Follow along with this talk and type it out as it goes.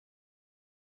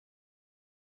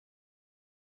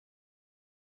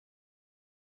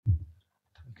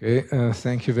Okay,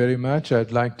 thank you very much.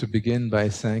 I'd like to begin by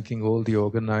thanking all the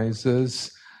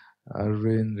organizers,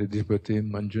 Arvind,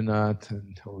 Riddhipratim, Manjunath,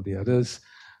 and all the others,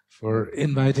 for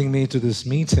inviting me to this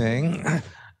meeting.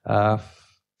 I'm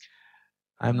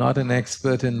not an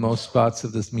expert in most parts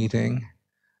of this meeting,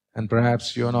 and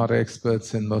perhaps you're not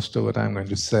experts in most of what I'm going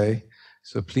to say.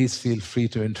 So please feel free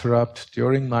to interrupt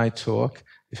during my talk.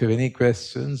 If you have any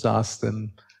questions, ask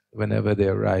them whenever they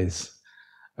arise.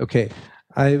 Okay.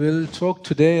 I will talk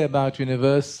today about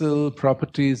universal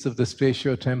properties of the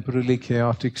spatiotemporally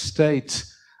chaotic state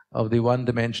of the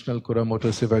one-dimensional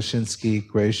Kuramoto-Sieraszynski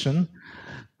equation.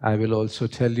 I will also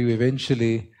tell you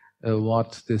eventually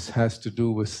what this has to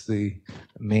do with the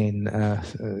main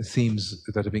themes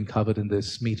that have been covered in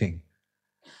this meeting.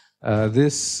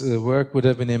 This work would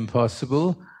have been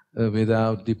impossible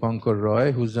without Dipankar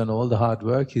Roy, who's done all the hard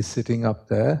work. He's sitting up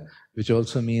there, which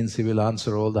also means he will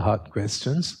answer all the hard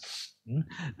questions.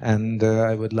 And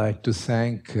I would like to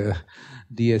thank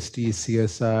DST,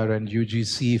 CSR, and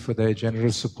UGC for their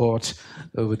generous support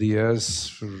over the years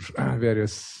for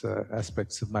various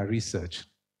aspects of my research.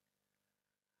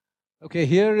 Okay,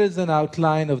 here is an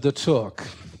outline of the talk.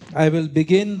 I will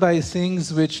begin by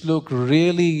things which look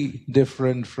really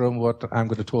different from what I'm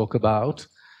going to talk about.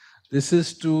 This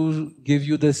is to give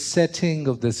you the setting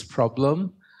of this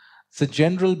problem, the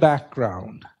general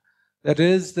background. That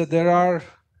is that there are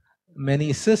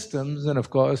many systems, and of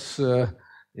course,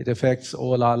 it affects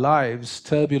all our lives.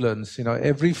 Turbulence,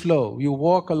 every flow. You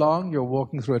walk along, you're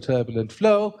walking through a turbulent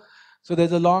flow. So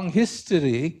there's a long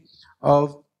history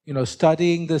of,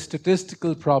 studying the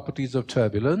statistical properties of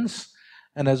turbulence.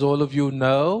 And as all of you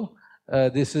know,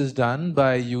 this is done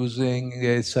by using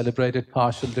a celebrated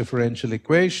partial differential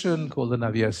equation called the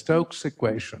Navier-Stokes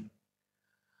equation.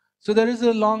 So there is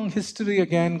a long history,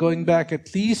 again, going back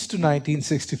at least to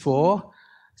 1964,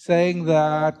 saying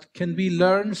that can we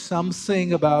learn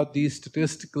something about these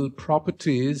statistical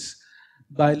properties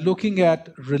by looking at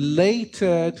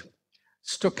related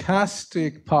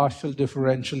stochastic partial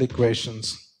differential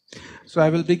equations. So I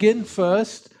will begin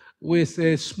first with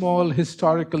a small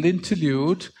historical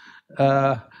interlude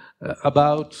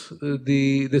about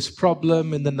this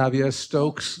problem in the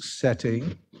Navier-Stokes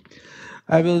setting.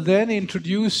 I will then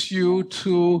introduce you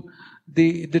to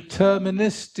the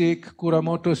deterministic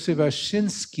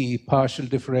Kuramoto-Sieraszynski partial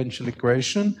differential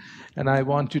equation, and I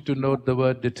want you to note the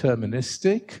word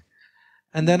deterministic.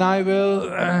 And then I will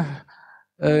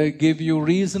give you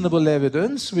reasonable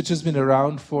evidence, which has been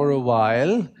around for a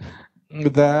while,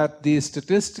 that the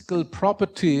statistical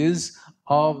properties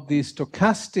of the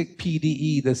stochastic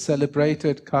PDE, the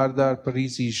celebrated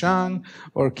Kardar-Parisi-Zhang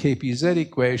or KPZ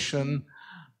equation,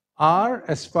 are,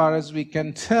 as far as we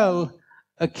can tell,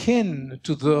 akin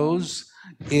to those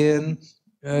in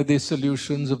the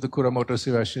solutions of the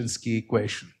Kuramoto-Sieraszynski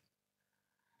equation.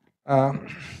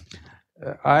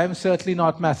 I'm certainly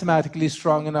not mathematically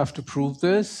strong enough to prove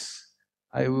this.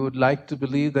 I would like to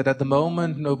believe that at the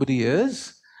moment nobody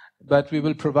is, but we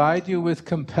will provide you with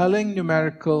compelling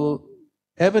numerical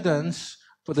evidence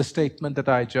for the statement that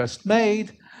I just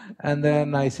made, and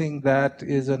then I think that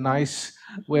is a nice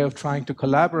way of trying to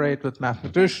collaborate with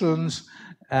mathematicians,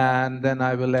 and then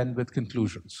I will end with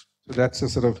conclusions. So that's a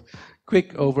sort of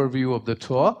quick overview of the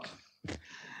talk.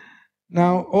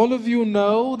 Now, all of you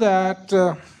know that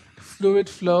fluid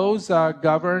flows are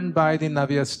governed by the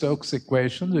Navier-Stokes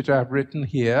equations, which I have written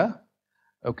here.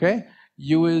 Okay?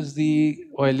 U is the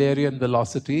Eulerian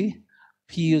velocity,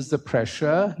 P is the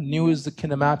pressure, nu is the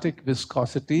kinematic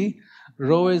viscosity,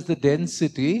 rho is the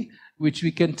density, which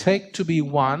we can take to be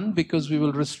 1 because we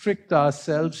will restrict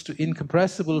ourselves to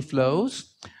incompressible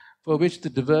flows for which the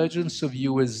divergence of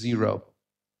U is 0,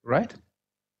 right?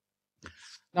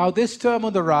 Now this term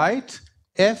on the right,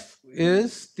 F,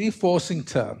 is the forcing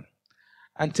term.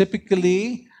 And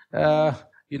typically,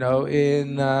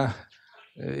 in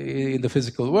the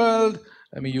physical world,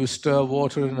 you stir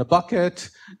water in a bucket,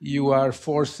 you are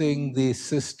forcing the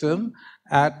system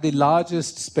at the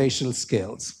largest spatial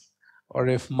scales. Or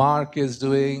if Mark is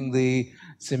doing the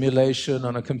simulation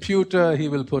on a computer, he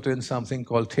will put in something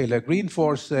called Taylor-Green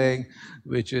forcing,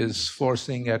 which is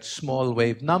forcing at small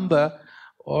wave number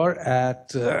or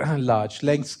at large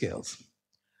length scales.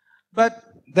 But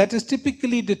that is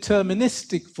typically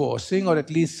deterministic forcing, or at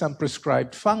least some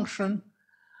prescribed function.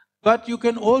 But you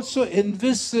can also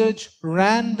envisage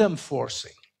random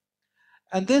forcing.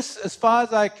 And this, as far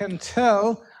as I can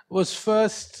tell, was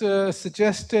first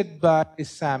suggested by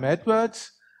Sam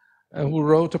Edwards, who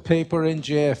wrote a paper in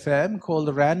JFM called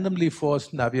the randomly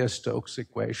forced Navier-Stokes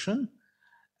equation.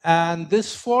 And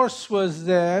this force was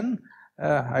then,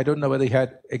 I don't know whether he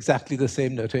had exactly the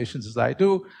same notations as I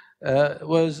do, okay,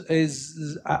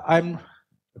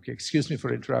 excuse me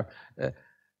for interrupting.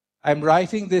 I'm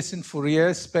writing this in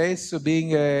Fourier space, so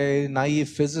being a naive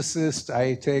physicist,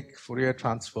 I take Fourier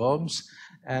transforms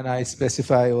and I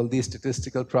specify all these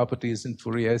statistical properties in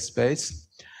Fourier space.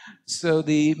 So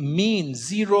the mean,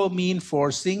 zero mean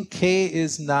forcing, k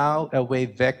is now a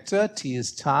wave vector, t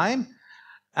is time,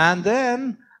 and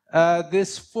then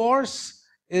this force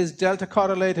is delta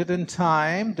correlated in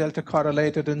time, delta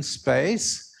correlated in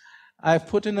space. I've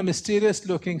put in a mysterious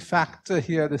looking factor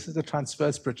here. This is the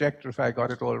transverse projector, if I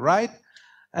got it all right.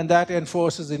 And that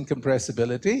enforces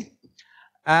incompressibility.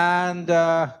 And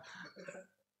I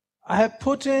have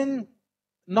put in,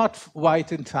 not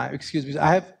white in time, excuse me.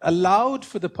 I have allowed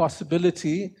for the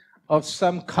possibility of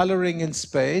some coloring in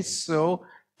space. So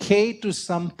k to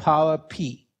some power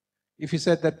p. If you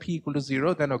said that p equal to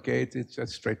 0, then okay, it's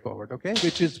just straightforward, okay?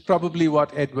 Which is probably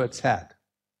what Edwards had,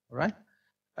 all right?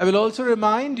 I will also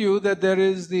remind you that there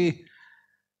is the,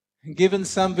 given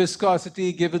some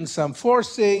viscosity, given some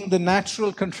forcing, the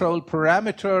natural control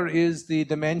parameter is the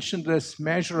dimensionless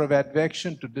measure of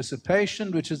advection to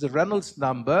dissipation, which is the Reynolds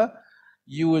number.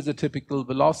 U is a typical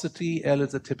velocity, L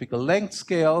is a typical length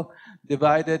scale,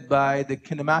 divided by the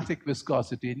kinematic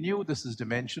viscosity nu. This is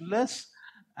dimensionless.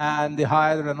 And the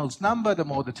higher the Reynolds number, the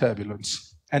more the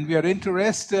turbulence. And we are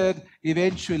interested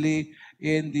eventually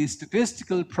in the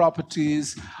statistical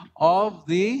properties of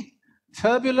the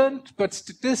turbulent but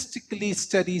statistically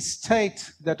steady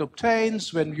state that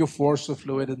obtains when you force a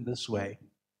fluid in this way.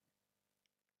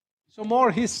 So more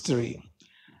history.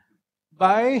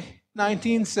 By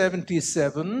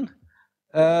 1977,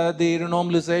 the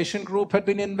renormalization group had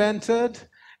been invented,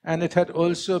 and it had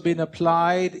also been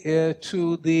applied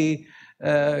to the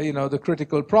the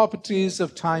critical properties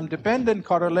of time-dependent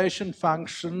correlation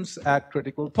functions at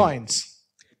critical points.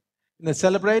 In a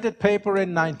celebrated paper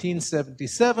in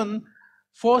 1977,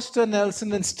 Forster,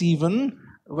 Nelson, and Stephen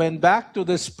went back to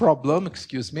this problem,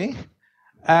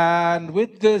 and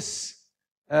with this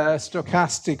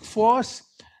stochastic force,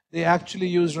 they actually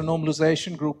used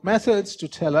renormalization group methods to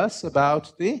tell us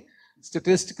about the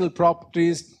statistical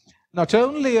properties, not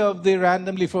only of the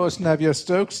randomly forced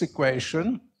Navier-Stokes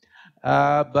equation,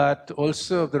 but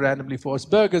also of the randomly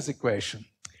forced Burger's equation.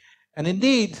 And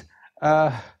indeed,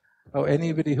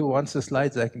 anybody who wants the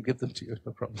slides, I can give them to you,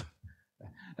 no problem.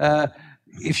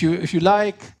 If you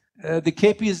like, the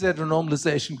KPZ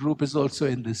renormalization group is also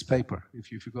in this paper,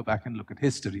 if you go back and look at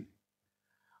history.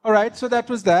 All right, so that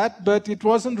was that, but it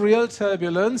wasn't real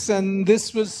turbulence, and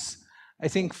this was, I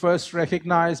think, first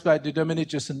recognized by de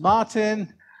Dominicis and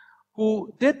Martin,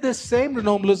 who did the same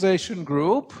renormalization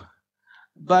group,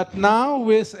 but now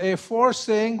with a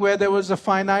forcing where there was a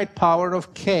finite power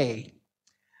of k.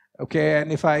 Okay,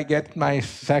 and if I get my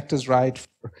factors right,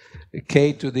 for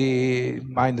k to the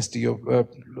minus d of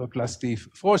plus d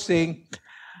forcing,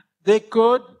 they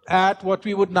could, at what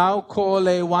we would now call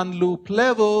a one-loop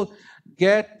level,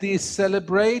 get the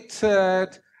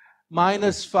celebrated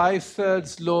minus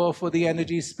 5/3 law for the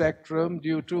energy spectrum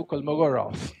due to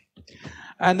Kolmogorov.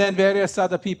 And then various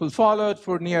other people followed,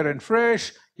 Fournier and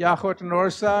Frisch, Yachort and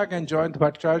Orsak, and Joyant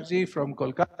Bhattacharjee from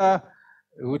Kolkata,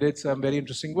 who did some very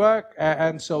interesting work,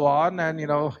 and so on. And,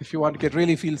 if you want to get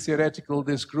really feel theoretical,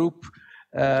 this group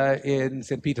in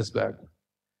St. Petersburg.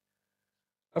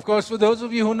 Of course, for those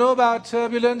of you who know about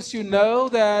turbulence, you know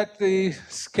that the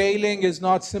scaling is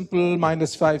not simple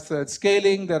minus 5/3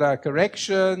 scaling. There are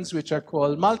corrections, which are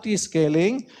called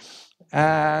multi-scaling.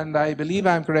 And I believe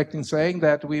I'm correct in saying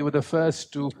that we were the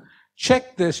first to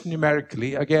check this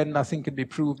numerically. Again, nothing can be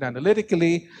proved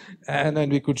analytically. And then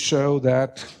we could show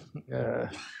that,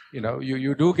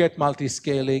 you do get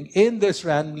multi-scaling in this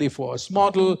randomly forced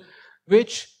model,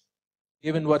 which,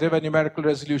 given whatever numerical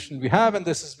resolution we have, and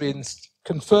this has been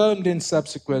confirmed in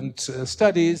subsequent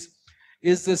studies,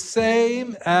 is the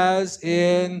same as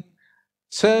in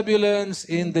turbulence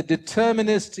in the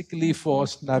deterministically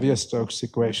forced Navier-Stokes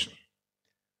equation.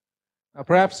 Now,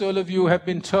 perhaps all of you have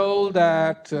been told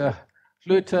that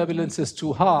fluid turbulence is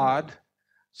too hard.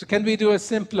 So can we do a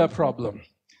simpler problem?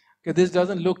 Okay, this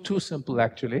doesn't look too simple,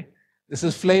 actually. This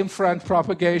is flame front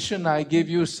propagation. I give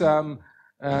you some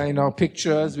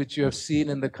pictures which you have seen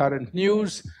in the current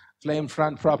news. Flame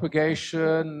front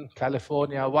propagation,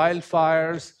 California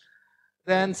wildfires.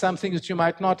 Then something that you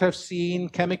might not have seen,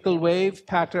 chemical wave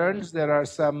patterns. There are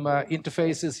some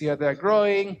interfaces here that are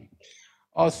growing.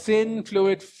 Or thin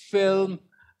fluid film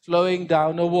flowing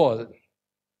down a wall.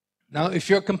 Now, if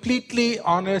you're completely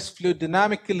honest fluid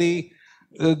dynamically,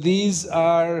 these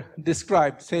are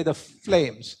described, say the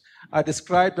flames, are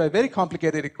described by very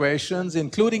complicated equations,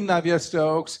 including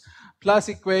Navier-Stokes, plus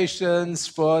equations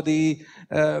for the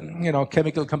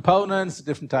chemical components,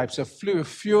 different types of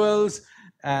fuels,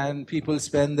 and people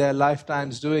spend their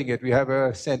lifetimes doing it. We have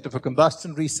a Center for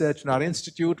Combustion Research in our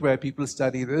institute where people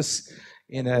study this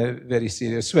in a very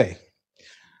serious way.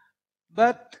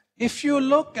 But if you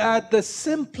look at the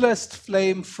simplest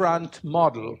flame front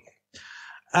model,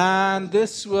 and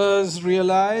this was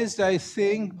realized, I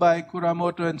think, by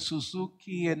Kuramoto and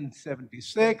Suzuki in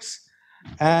 '76,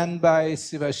 and by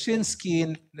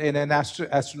Sivashinsky in an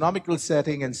astronomical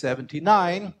setting in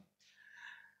 '79,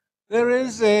 there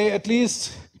is at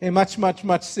least a much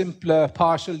simpler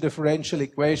partial differential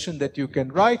equation that you can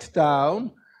write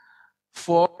down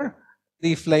for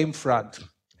the flame front.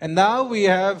 And now we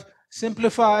have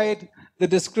simplified the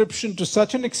description to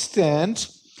such an extent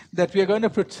that we are going to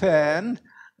pretend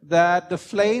that the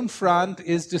flame front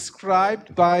is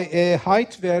described by a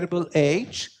height variable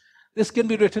h. This can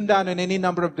be written down in any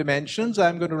number of dimensions.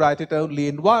 I'm going to write it only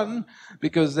in one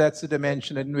because that's the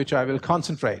dimension in which I will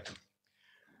concentrate.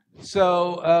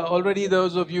 So already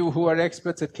those of you who are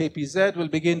experts at KPZ will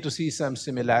begin to see some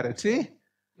similarity.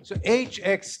 So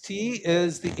hxt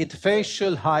is the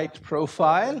interfacial height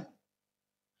profile,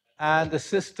 and the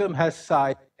system has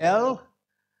side L.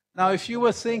 Now, if you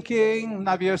were thinking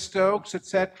Navier-Stokes,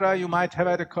 etc., you might have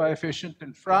had a coefficient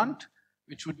in front,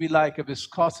 which would be like a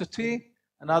viscosity.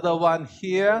 Another one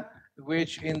here,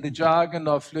 which in the jargon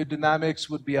of fluid dynamics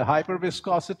would be a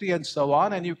hyperviscosity, and so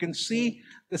on. And you can see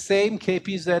the same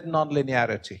KPZ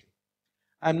nonlinearity.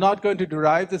 I'm not going to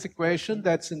derive this equation.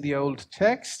 That's in the old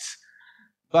texts.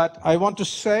 But I want to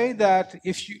say that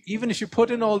even if you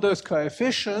put in all those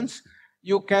coefficients,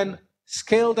 you can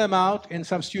scale them out in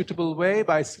some suitable way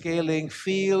by scaling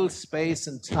field, space,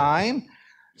 and time,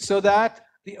 so that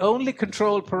the only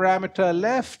control parameter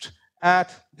left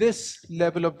at this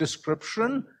level of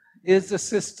description is the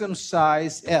system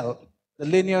size L, the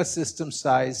linear system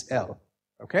size L,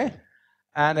 okay?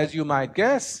 And as you might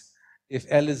guess, if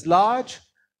L is large,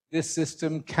 this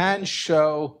system can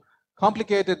show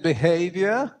complicated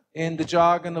behavior in the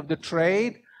jargon of the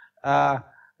trade,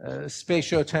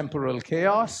 spatiotemporal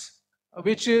chaos,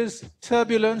 which is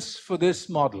turbulence for this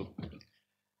model.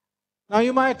 Now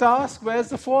you might ask, where's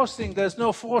the forcing? There's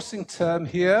no forcing term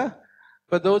here,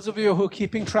 but those of you who are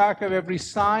keeping track of every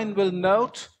sign will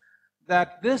note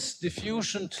that this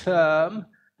diffusion term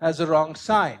has a wrong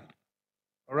sign,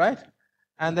 all right?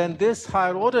 And then this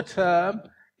higher order term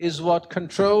is what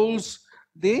controls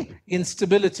the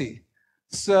instability.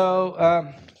 So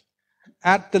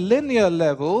at the linear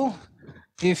level,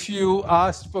 if you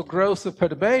asked for growth of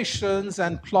perturbations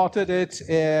and plotted it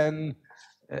in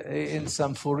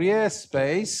some Fourier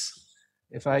space,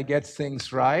 if I get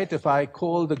things right, if I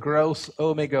call the growth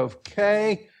omega of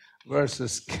k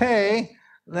versus k,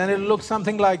 then it'll look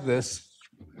something like this,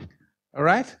 all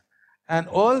right? And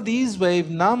all these wave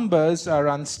numbers are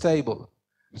unstable.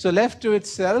 So left to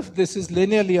itself, this is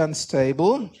linearly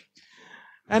unstable.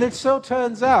 And it so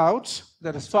turns out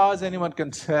that as far as anyone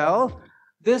can tell,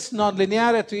 this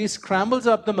nonlinearity scrambles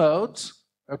up the modes,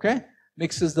 okay,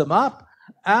 mixes them up,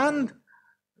 and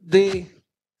the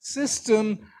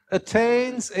system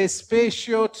attains a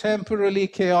spatio-temporally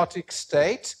chaotic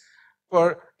state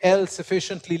for L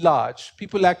sufficiently large.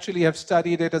 People actually have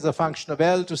studied it as a function of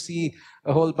L to see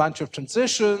a whole bunch of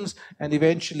transitions, and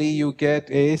eventually you get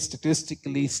a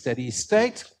statistically steady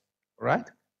state, right?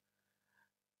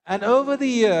 And over the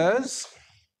years,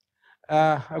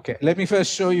 okay, let me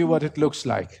first show you what it looks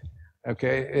like.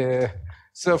 Okay,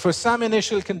 so for some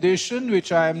initial condition,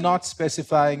 which I am not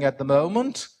specifying at the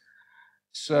moment,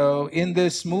 so in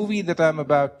this movie that I'm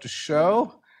about to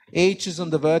show, H is on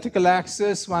the vertical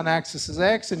axis, one axis is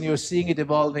X, and you're seeing it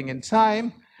evolving in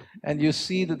time, and you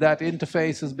see that that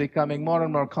interface is becoming more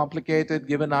and more complicated.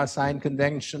 Given our sign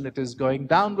convention, it is going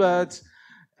downwards,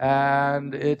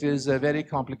 and it is a very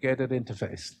complicated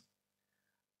interface.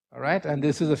 All right, and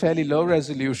this is a fairly low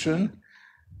resolution,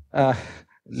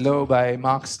 low by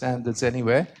Mach standards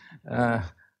anyway.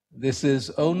 This is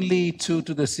only 2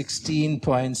 to the 16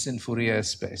 points in Fourier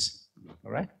space,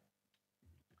 all right?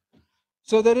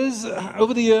 So there is,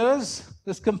 over the years,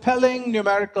 this compelling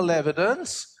numerical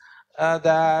evidence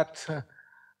that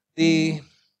the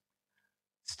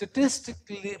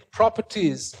statistical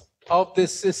properties of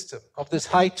this system, of this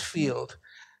height field,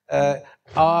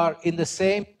 are in the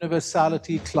same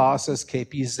universality class as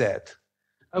KPZ.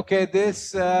 Okay,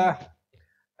 this, I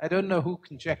don't know who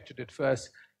conjectured it first.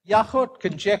 Yachot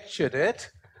conjectured it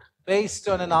based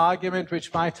on an argument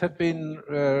which might have been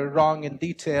wrong in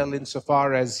detail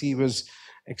insofar as he was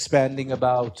expanding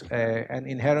about an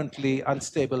inherently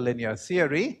unstable linear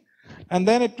theory. And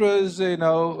then it was,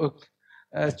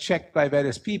 checked by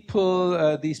various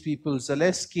people, these people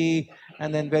Zaleski,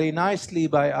 and then very nicely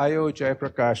by Ayyer,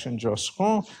 Jayaprakash, and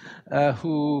Josquin,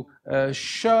 who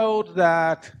showed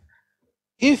that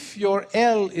if your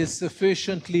L is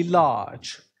sufficiently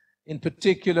large, in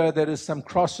particular, there is some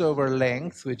crossover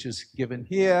length, which is given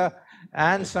here,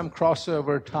 and some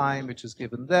crossover time, which is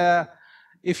given there.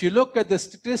 If you look at the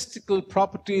statistical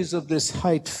properties of this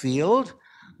height field,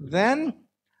 then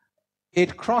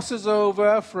it crosses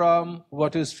over from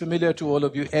what is familiar to all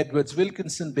of you,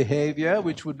 Edwards-Wilkinson behavior,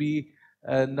 which would be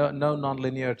no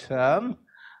nonlinear term,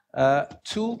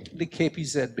 to the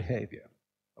KPZ behavior.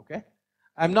 Okay?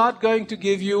 I'm not going to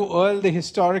give you all the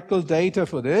historical data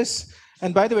for this.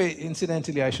 And by the way,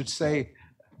 incidentally, I should say,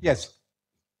 yes.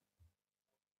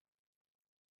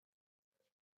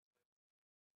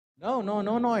 No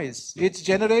noise. It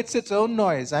generates its own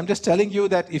noise. I'm just telling you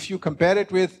that if you compare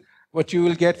it with what you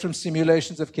will get from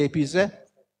simulations of KPZ,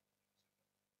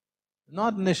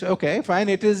 not an issue. Okay, fine.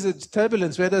 It's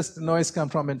turbulence. Where does the noise come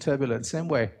from in turbulence? Same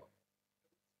way.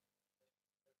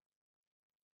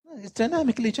 It's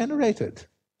dynamically generated.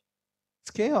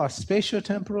 It's chaos,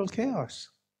 spatiotemporal chaos.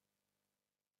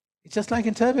 It's just like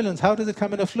in turbulence. How does it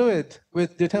come in a fluid?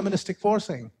 With deterministic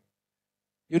forcing.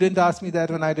 You didn't ask me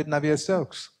that when I did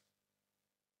Navier-Stokes.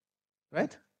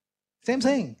 Right? Same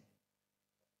thing.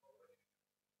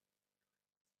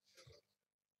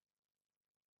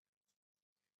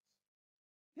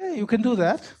 Yeah, you can do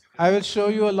that. I will show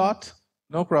you a lot.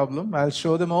 No problem. I'll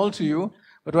show them all to you.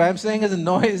 But what I'm saying is the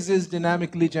noise is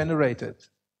dynamically generated.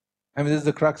 I mean, this is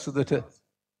the crux of the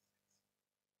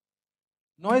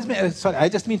noise. Sorry, I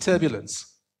just mean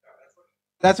turbulence.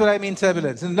 That's what I mean,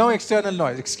 turbulence. No external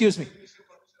noise. Excuse me.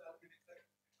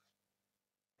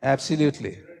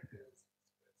 Absolutely.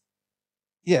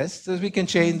 Yes, so we can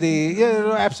change the. Yeah,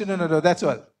 no, absolutely, no, that's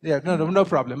all. Yeah, no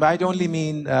problem. I'd only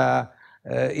mean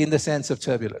in the sense of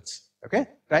turbulence. Okay,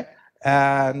 right?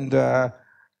 And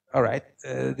all right,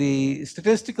 the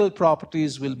statistical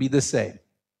properties will be the same.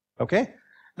 Okay.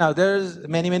 Now there's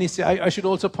many. I should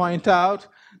also point out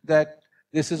that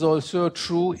this is also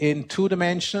true in 2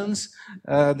 dimensions.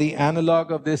 The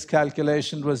analog of this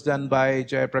calculation was done by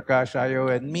Jayaprakash,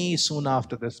 Ayyer, and me soon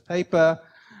after this paper.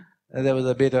 There was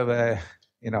a bit of a,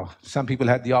 some people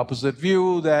had the opposite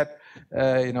view that,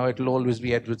 it will always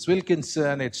be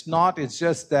Edwards-Wilkinson. It's not. It's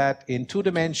just that in 2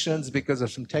 dimensions, because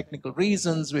of some technical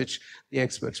reasons, which the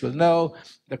experts will know,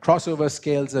 the crossover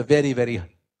scales are very, very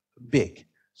big.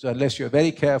 So unless you're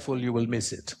very careful, you will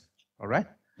miss it. All right?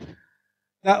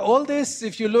 Now, all this,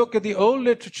 if you look at the old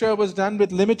literature, was done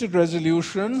with limited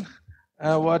resolution.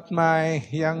 What my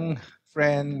young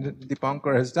friend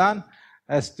Dipankar has done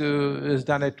has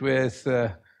done it with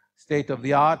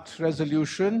state-of-the-art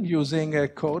resolution using a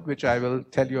code, which I will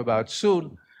tell you about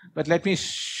soon. But let me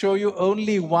show you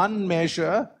only one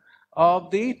measure of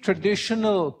the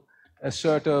traditional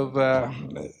sort of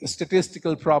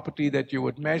statistical property that you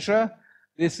would measure.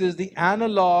 This is the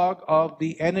analog of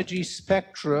the energy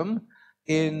spectrum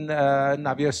in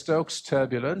Navier-Stokes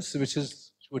turbulence, which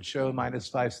would show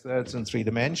 -5/3 in 3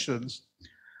 dimensions.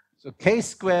 So K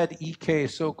squared EK,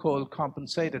 so-called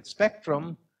compensated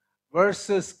spectrum,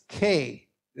 versus K,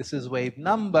 this is wave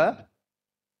number,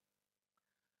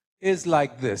 is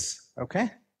like this,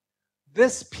 okay?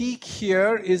 This peak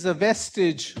here is a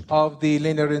vestige of the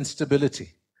linear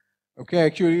instability. Okay,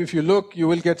 actually, if you look, you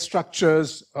will get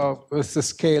structures of the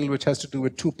scale which has to do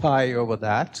with 2 pi over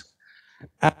that.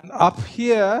 And up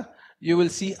here, you will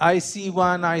see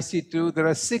IC1, IC2. There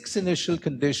are 6 initial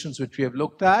conditions which we have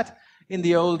looked at. In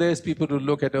the old days, people would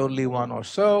look at only 1 or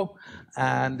so,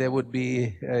 and there would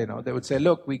be, they would say,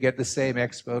 look, we get the same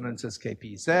exponents as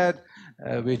KPZ,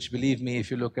 which, believe me,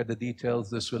 if you look at the details,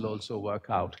 this will also work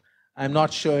out. I'm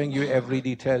not showing you every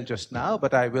detail just now,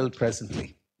 but I will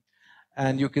presently.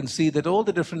 And you can see that all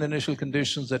the different initial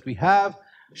conditions that we have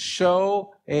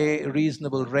show a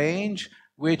reasonable range,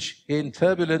 which in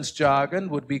turbulence jargon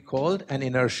would be called an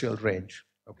inertial range.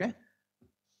 Okay?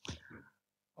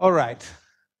 All right.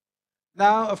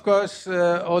 Now, of course,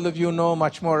 all of you know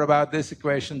much more about this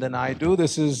equation than I do.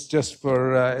 This is just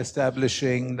for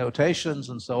establishing notations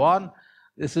and so on.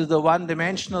 This is the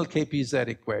one-dimensional KPZ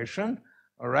equation.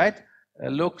 All right?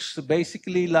 Looks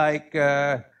basically like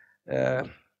the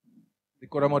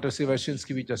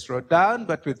Kuramoto-Sivashinsky we just wrote down,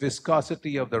 but with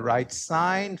viscosity of the right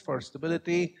sign for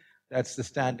stability. That's the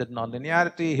standard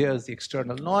nonlinearity. Here's the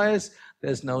external noise.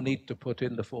 There's no need to put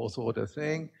in the 4th order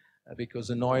thing because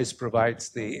the noise provides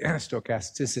the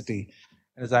stochasticity.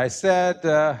 As I said,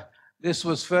 This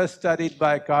was first studied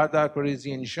by Karda,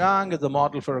 Parisi, and Zhang as a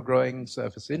model for a growing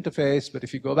surface interface. But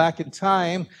if you go back in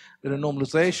time, the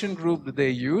renormalization group that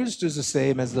they used is the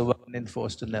same as the one in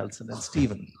Forster, Nelson, and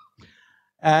Stephen.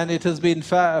 And it has been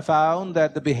found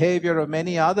that the behavior of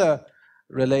many other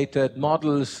related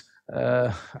models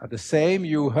are the same.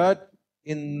 You heard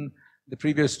in the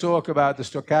previous talk about the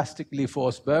stochastically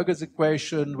forced Burger's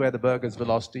equation, where the Burger's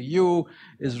velocity u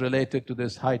is related to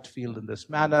this height field in this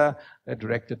manner,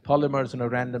 directed polymers in a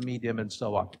random medium, and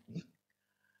so on.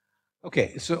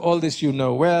 Okay, so all this you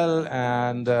know well,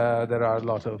 and there are a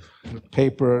lot of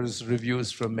papers,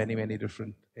 reviews from many, many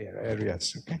different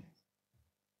areas. Okay.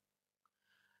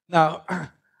 Now,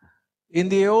 in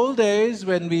the old days,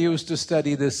 when we used to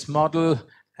study this model,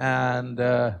 and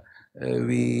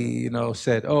we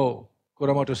said, oh,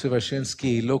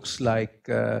 Kuramoto-Sivashinsky looks like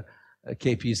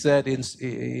KPZ.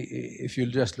 If you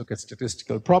just look at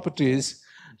statistical properties,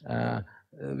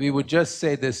 we would just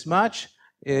say this much.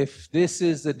 If this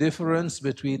is the difference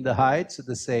between the heights at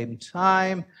the same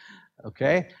time,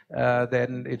 okay,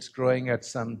 then it's growing at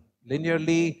some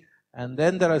linearly, and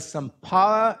then there is some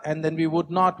power, and then we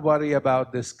would not worry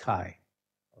about this chi,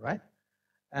 all right?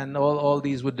 And all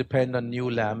these would depend on nu,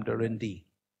 lambda, and d.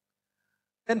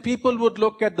 Then people would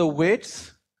look at the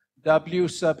width, W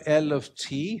sub L of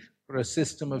t, for a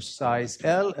system of size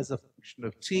L as a function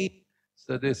of t.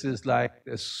 So this is like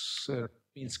this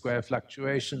mean square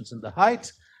fluctuations in the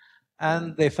height.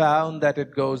 And they found that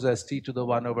it goes as t to the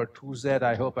 1 over 2z.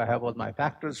 I hope I have all my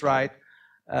factors right.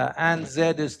 And z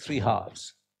is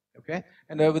 3/2. Okay?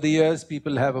 And over the years,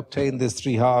 people have obtained this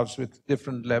 3/2 with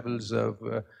different levels of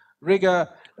rigor.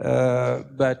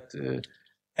 But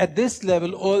at this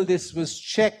level, all this was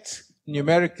checked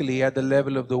numerically at the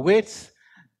level of the width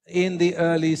in the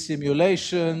early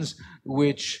simulations,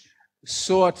 which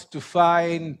sought to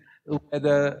find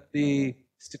whether the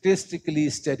statistically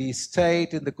steady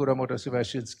state in the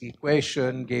Kuramoto-Sivashinsky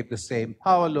equation gave the same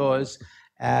power laws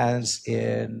as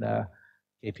in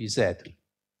KPZ.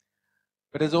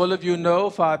 But as all of you know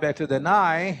far better than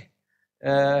I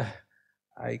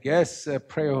guess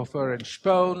Preyhofer and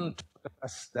Spohn told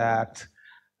us that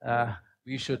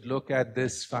we should look at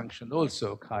this function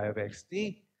also, chi of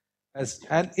xd.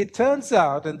 And it turns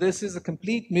out, and this is a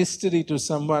complete mystery to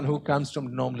someone who comes from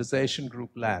normalization group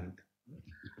land,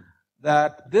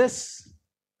 that this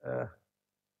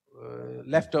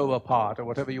leftover part, or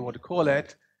whatever you want to call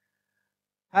it,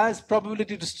 has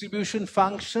probability distribution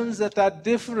functions that are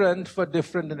different for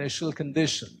different initial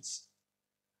conditions.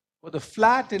 For the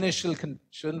flat initial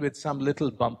condition with some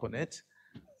little bump on it,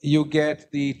 you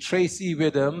get the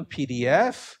Tracy-Widom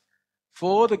PDF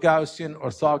for the Gaussian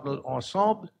orthogonal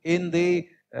ensemble in the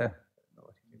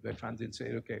transient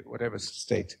state, okay, whatever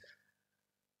state.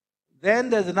 Then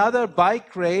there's another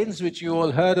bike range, which you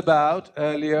all heard about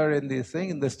earlier in the thing,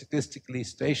 in the statistically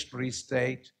stationary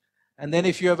state. And then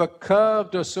if you have a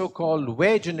curved or so-called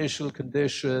wedge initial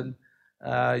condition,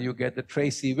 you get the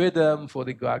Tracy-Widom for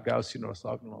the Gaussian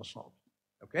orthogonal ensemble,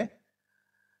 okay?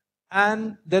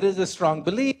 And there is a strong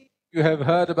belief you have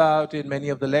heard about in many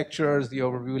of the lectures, the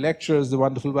overview lectures, the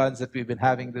wonderful ones that we've been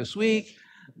having this week,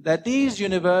 that these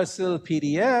universal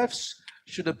PDFs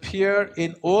should appear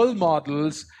in all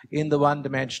models in the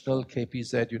one-dimensional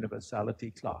KPZ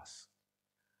universality class.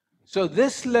 So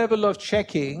this level of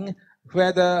checking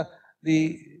whether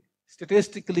the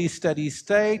statistically steady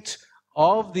state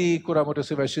of the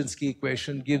Kuramoto-Sivashinsky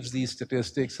equation gives these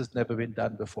statistics has never been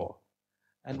done before.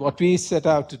 And what we set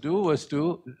out to do was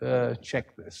to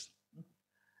check this.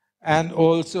 And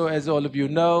also, as all of you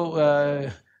know,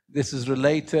 this is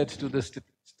related to the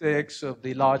statistics of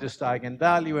the largest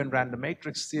eigenvalue in random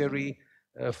matrix theory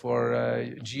for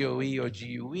GOE or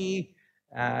GUE.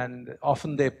 And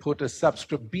often they put a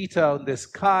subscript beta on this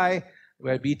chi,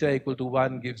 where beta equal to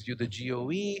 1 gives you the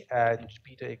GOE, and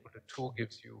beta equal to 2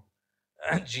 gives you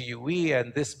GUE.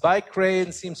 And this bike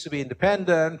range seems to be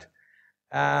independent.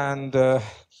 And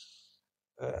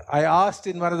I asked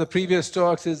in one of the previous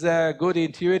talks, is there a good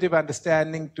intuitive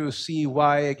understanding to see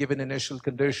why a given initial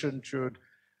condition should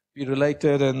be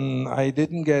related? And I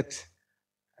didn't get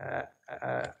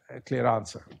a clear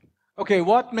answer. Okay,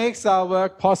 what makes our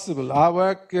work possible? Our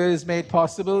work is made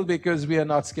possible because we are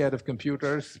not scared of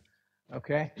computers,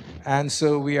 okay? And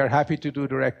so we are happy to do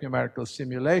direct numerical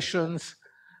simulations.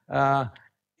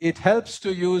 It helps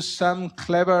to use some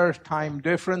clever time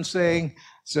differencing.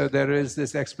 So there is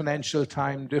this exponential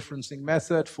time differencing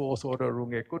method, fourth order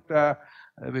Runge-Kutta,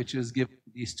 which is given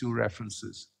these two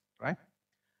references, right?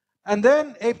 And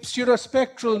then a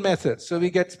pseudospectral method. So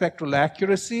we get spectral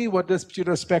accuracy. What does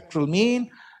pseudospectral mean?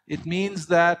 It means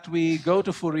that we go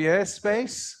to Fourier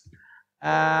space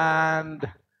And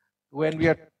when we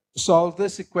are to solve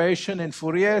this equation in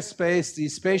Fourier space, the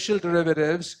spatial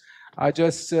derivatives are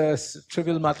just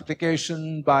trivial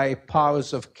multiplication by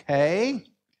powers of k.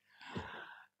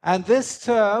 And this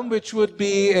term, which would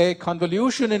be a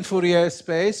convolution in Fourier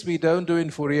space, we don't do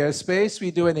in Fourier space. We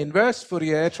do an inverse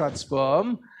Fourier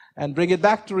transform and bring it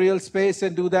back to real space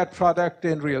and do that product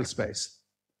in real space.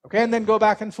 Okay, and then go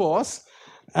back and forth.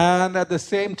 And at the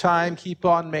same time, keep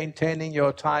on maintaining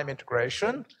your time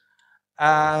integration.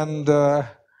 And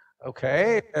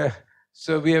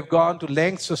so we have gone to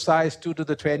lengths of size 2 to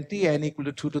the 20, n equal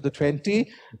to 2 to the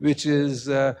 20, which is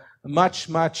much,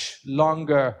 much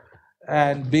longer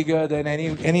and bigger than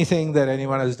anything that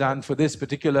anyone has done for this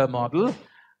particular model.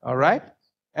 All right?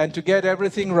 And to get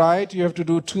everything right, you have to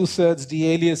do 2/3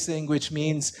 de-aliasing, which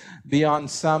means beyond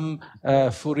some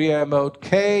Fourier mode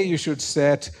k, you should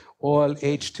set all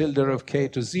h tilde of k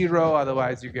to 0.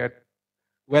 Otherwise, you get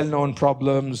well-known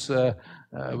problems,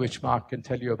 which Mark can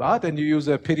tell you about, and you use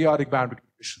a periodic boundary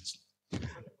conditions.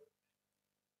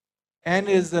 N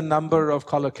is the number of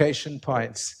collocation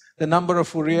points, the number of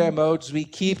Fourier modes we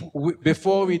keep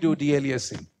before we do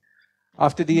de-aliasing.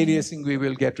 After de-aliasing, we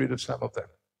will get rid of some of them.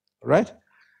 All right?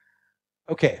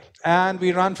 Okay, and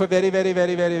we run for very, very,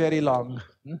 very, very, very long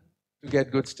to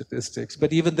get good statistics.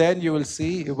 But even then, you will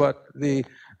see what the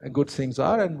good things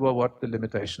are and what the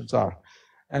limitations are.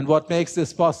 And what makes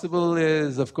this possible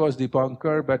is, of course,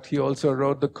 Dipankar, but he also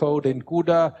wrote the code in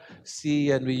CUDA,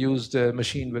 C, and we used a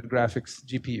machine with graphics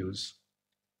GPUs.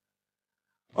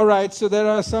 All right, so there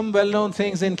are some well-known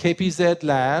things in KPZ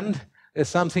land. There's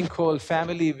something called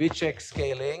family Vichek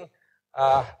scaling.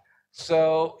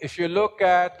 So if you look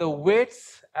at the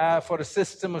width for a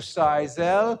system of size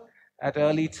L, at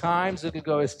early times, it will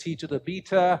go as t to the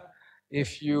beta.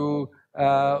 If you,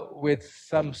 with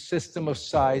some system of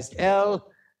size L,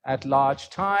 at large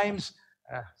times,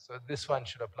 so this one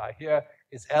should apply here,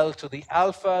 is L to the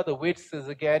alpha. The width is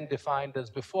again defined as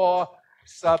before.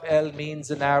 Sub L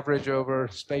means an average over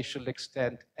spatial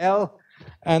extent L.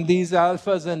 And these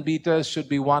alphas and betas should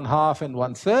be 1/2 and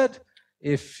 1/3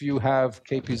 if you have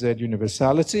KPZ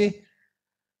universality.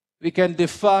 We can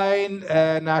define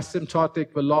an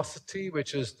asymptotic velocity,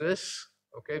 which is this,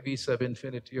 okay, v sub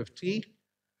infinity of t.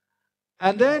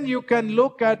 And then you can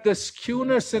look at the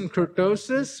skewness and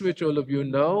kurtosis, which all of you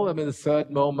know. I mean, the third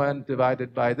moment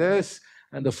divided by this,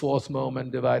 and the fourth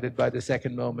moment divided by the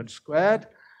second moment squared.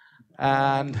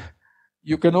 And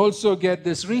you can also get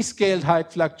this rescaled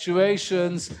height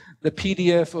fluctuations, the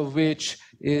PDF of which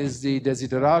is the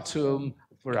desideratum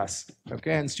for us,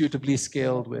 okay, and suitably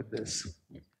scaled with this.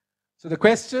 So the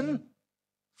question,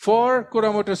 for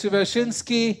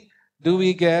Kuramoto-Sierpinski, do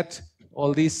we get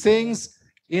all these things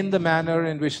in the manner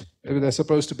in which they're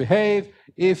supposed to behave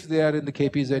if they are in the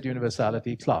KPZ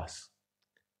universality class?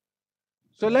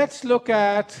 So let's look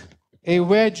at a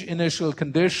wedge initial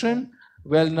condition,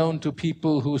 well known to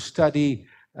people who study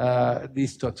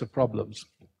these sorts of problems.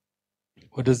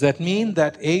 What does that mean?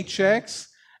 That hx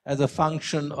as a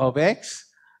function of x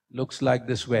looks like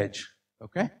this wedge,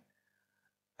 okay?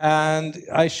 And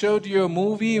I showed you a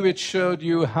movie which showed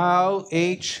you how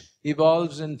h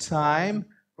evolves in time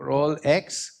for all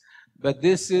x, but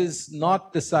this is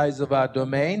not the size of our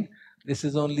domain. This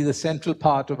is only the central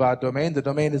part of our domain. The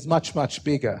domain is much, much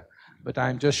bigger, but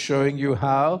I'm just showing you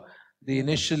how the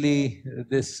initially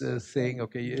this thing,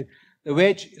 okay, the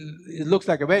wedge, it looks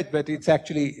like a wedge, but it's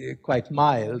actually quite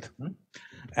mild.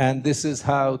 And this is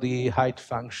how the height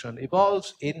function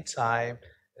evolves in time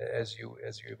as you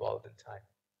evolve in time,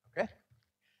 okay?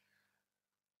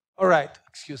 All right,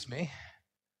 excuse me.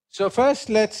 So first,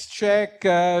 let's check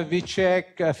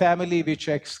family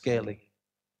Vichek scaling.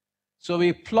 So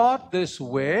we plot this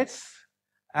width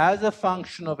as a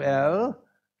function of L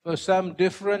for some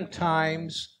different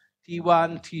times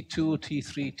T1, T2,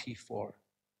 T3, T4,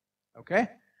 okay?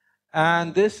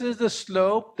 And this is the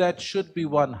slope that should be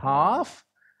 1/2,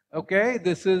 okay?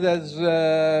 This is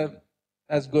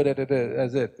as good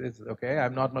as it is, okay?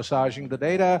 I'm not massaging the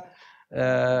data.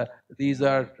 These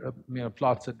are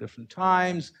plots at different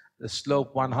times. The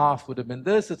slope 1/2 would have been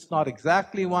this. It's not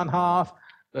exactly 1/2,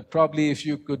 but probably if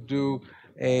you could do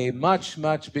a much,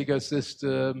 much bigger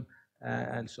system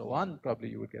and so on, probably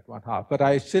you would get 1/2. But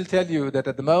I still tell you that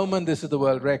at the moment, this is the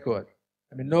world record.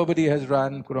 I mean, nobody has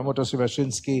run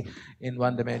Kuramoto-Sierpinski in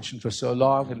one dimension for so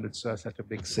long, and it's such a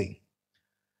big thing.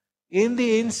 In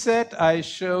the inset, I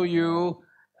show you,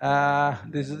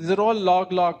 these are all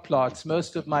log-log plots.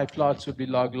 Most of my plots would be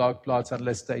log-log plots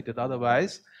unless stated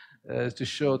otherwise, to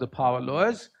show the power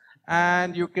laws.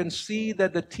 And you can see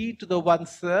that the t to the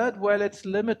 1/3, well, it's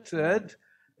limited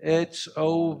It's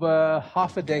over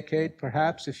half a decade,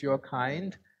 perhaps, if you're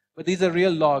kind. But these are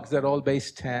real logs. They're all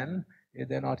base 10.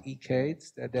 They're not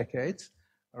decades, they're decades.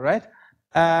 All right?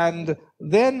 And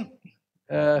then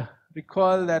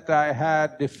recall that I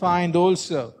had defined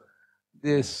also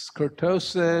this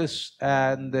kurtosis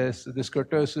and this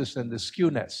kurtosis and the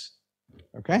skewness.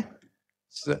 Okay?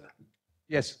 So,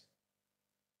 yes?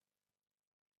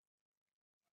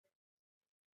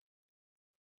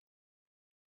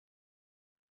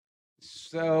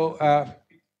 So,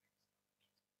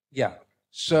 yeah.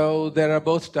 So there are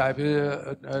both types.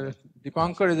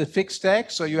 Dipankar is a fixed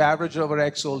x, so you average over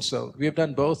x also. We have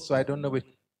done both, so I don't know which.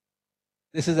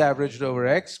 This is averaged over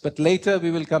x, but later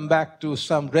we will come back to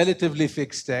some relatively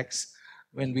fixed x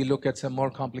when we look at some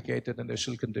more complicated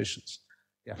initial conditions.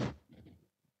 Yeah.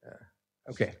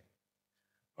 Okay.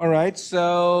 All right,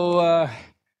 so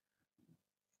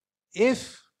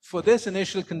if for this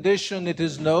initial condition it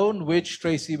is known which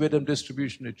Tracy-Widom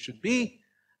distribution it should be,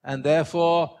 and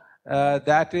therefore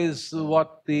that is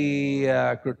what the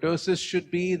kurtosis should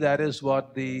be, that is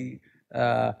what the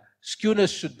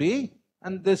skewness should be,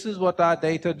 and this is what our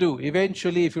data do.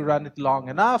 Eventually, if you run it long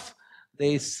enough,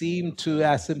 they seem to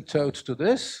asymptote to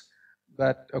this,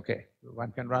 but okay,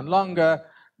 one can run longer,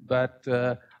 but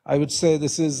I would say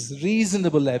this is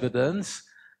reasonable evidence,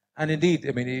 and indeed,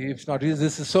 I mean, if not reasonable,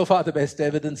 this is so far the best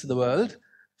evidence in the world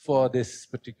for this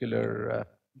particular,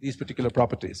 these particular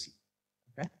properties.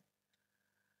 Okay?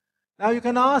 Now you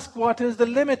can ask, what is the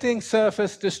limiting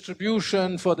surface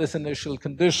distribution for this initial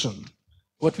condition?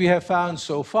 What we have found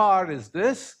so far is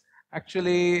this.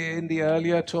 Actually, in the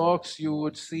earlier talks, you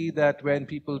would see that when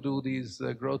people do these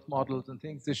growth models and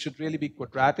things, this should really be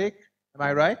quadratic. Am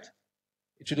I right?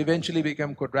 It should eventually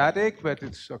become quadratic, but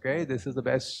it's okay. This is the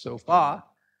best so far.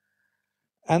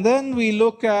 And then we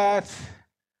look at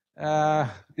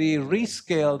the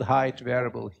rescaled height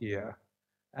variable here.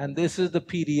 And this is the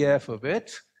PDF of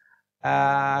it.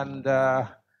 And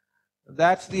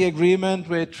that's the agreement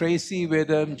with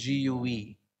Tracy-Widom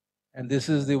GUE. And this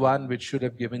is the one which should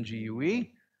have given GUE.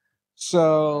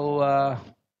 So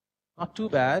not too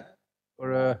bad.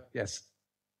 For yes.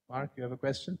 Mark, you have a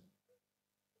question?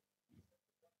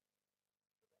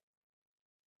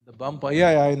 The bump,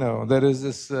 yeah, I know. There is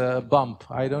this bump.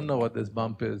 I don't know what this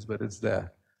bump is, but it's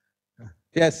there.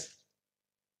 Yes?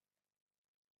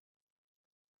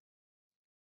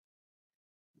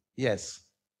 Yes.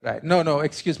 Right. No,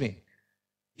 excuse me.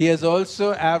 He has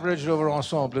also averaged over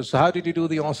ensemble. So how did you do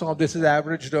the ensemble? This is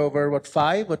averaged over, what,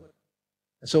 5?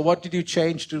 So what did you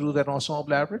change to do that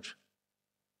ensemble average?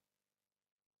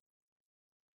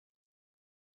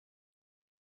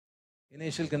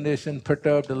 Initial condition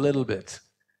perturbed a little bit.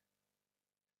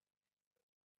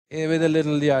 With a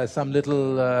little, yeah, some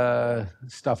little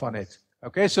stuff on it.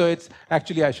 Okay, so it's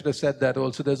actually, I should have said that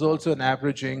also. There's also an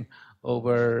averaging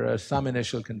over some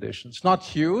initial conditions. Not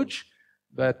huge,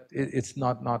 but it's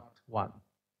not one.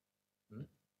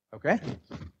 Okay?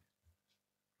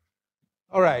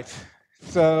 All right,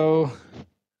 so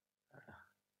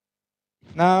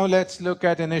now let's look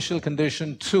at initial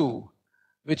condition 2,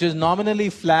 which is nominally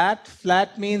flat.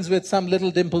 Flat means with some little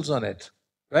dimples on it.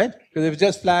 Right? Because if it's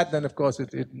just flat, then of course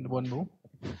it won't move.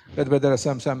 But there are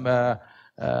some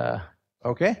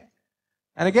okay.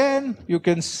 And again, you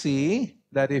can see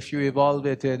that if you evolve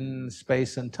it in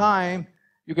space and time,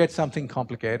 you get something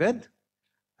complicated.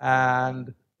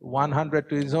 And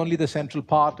 100 is only the central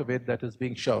part of it that is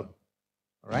being shown.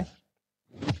 All right?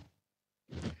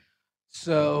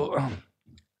 So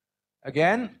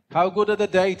again, how good are the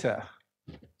data?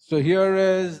 So here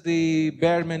is the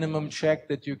bare minimum check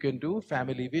that you can do,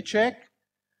 family V check,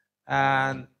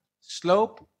 and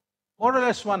slope, more or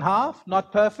less 1/2,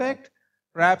 not perfect.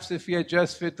 Perhaps if we had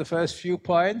just fit the first few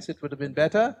points, it would have been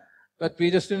better, but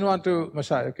we just didn't want to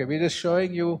massage. Okay, we're just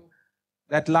showing you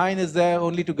that line is there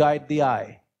only to guide the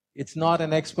eye. It's not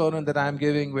an exponent that I'm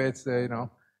giving with, error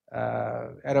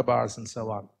bars and so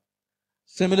on.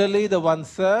 Similarly, the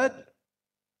 1/3,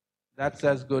 that's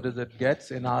as good as it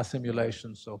gets in our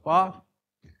simulation so far.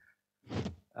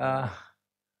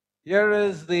 Here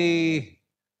is the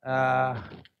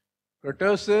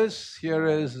kurtosis, here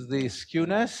is the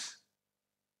skewness.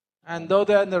 And though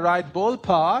they're in the right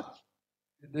ballpark,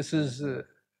 this is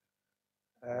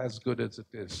as good as it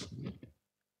is.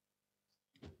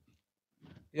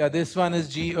 Yeah, this one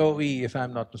is GOE, if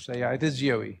I'm not mistaken. Yeah, it is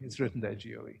GOE. It's written there,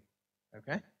 GOE.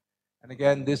 Okay? And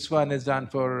again, this one is done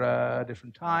for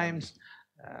different times,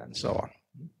 and so on.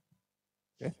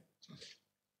 Okay?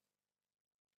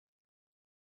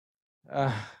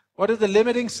 What is the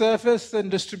limiting surface and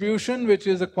distribution, which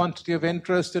is a quantity of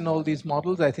interest in all these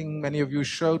models? I think many of you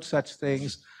showed such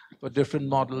things for different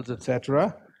models,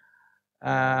 etc.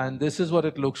 And this is what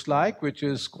it looks like, which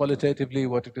is qualitatively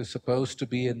what it is supposed to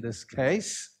be in this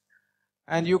case.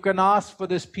 And you can ask for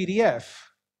this PDF.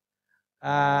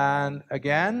 And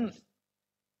again,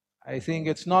 I think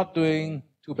it's not doing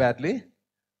too badly.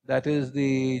 That is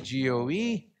the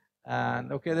GOE.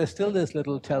 And okay, there's still this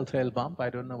little telltale bump.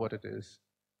 I don't know what it is.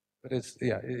 But it's,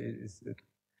 yeah,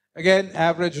 again,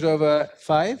 averaged over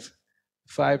five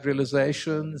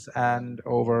realizations, and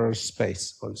over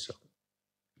space also.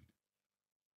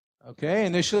 Okay,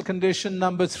 initial condition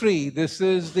number 3. This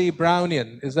is the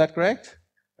Brownian. Is that correct?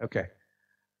 Okay.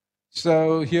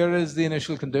 So here is the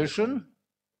initial condition.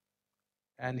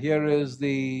 And here is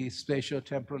the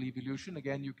spatiotemporal evolution.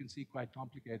 Again, you can see quite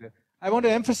complicated. I want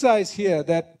to emphasize here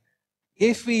that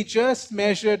if we just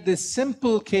measured the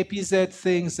simple KPZ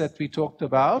things that we talked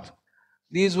about,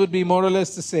 these would be more or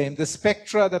less the same. The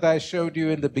spectra that I showed you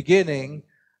in the beginning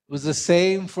was the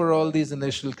same for all these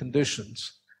initial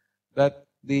conditions. But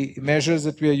the measures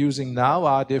that we are using now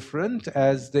are different,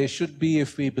 as they should be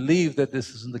if we believe that this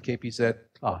is in the KPZ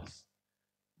class.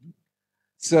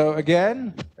 So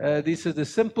again, this is the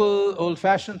simple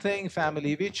old-fashioned thing,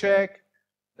 family V check.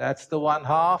 That's the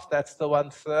 1/2, that's the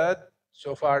 1/3.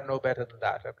 So far, no better than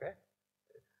that, okay?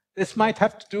 This might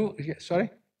have to do, sorry?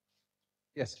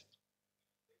 Yes.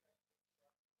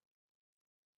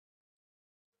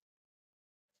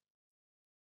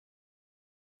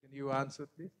 Can you answer,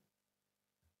 please?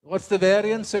 What's the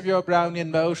variance of your Brownian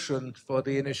motion for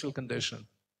the initial condition?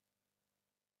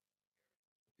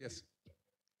 Yes.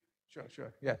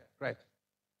 Sure. Yeah, right.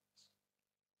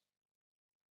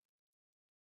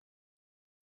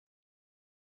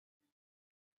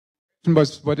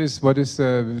 What is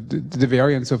the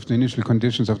variance of the initial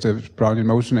conditions of the Brownian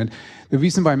motion? And the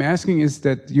reason why I'm asking is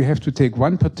that you have to take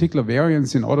one particular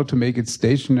variance in order to make it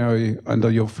stationary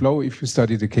under your flow if you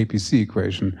study the KPC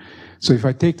equation. So if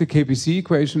I take the KPC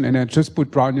equation and I just put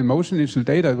Brownian motion initial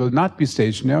data, it will not be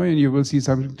stationary, and you will see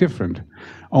something different.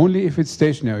 Only if it's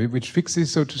stationary, which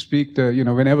fixes, so to speak, the,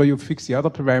 whenever you fix the other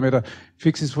parameter,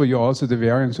 fixes for you also the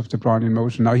variance of the Brownian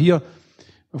motion. Now here,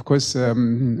 of course, I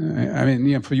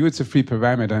mean, for you it's a free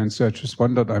parameter, and so I just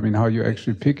wondered, how you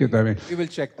actually pick it. We will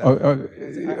check that.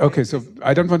 Okay, so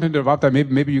I don't want to interrupt that.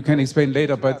 Maybe you can explain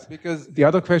later. But because the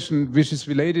other question, which is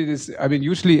related, is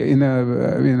usually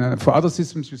for other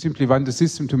systems you simply run the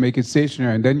system to make it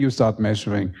stationary, and then you start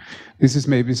measuring. This is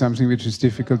maybe something which is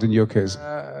difficult in your case.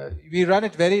 We run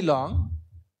it very long,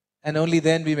 and only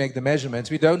then we make the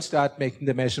measurements. We don't start making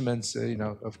the measurements.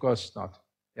 Of course not.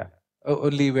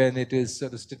 Only when it is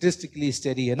sort of statistically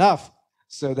steady enough,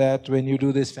 so that when you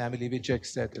do this family V check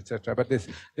set, etc. But this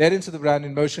variance of the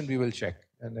Brownian motion we will check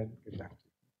and then get back.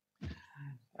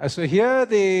 So here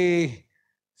the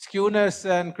skewness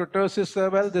and kurtosis,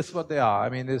 well, this is what they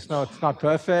are. It's not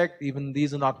perfect. Even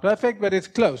these are not perfect, but it's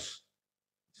close.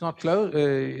 It's not close.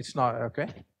 It's not okay.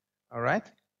 All right.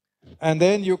 And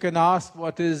then you can ask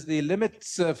what is the limit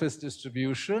surface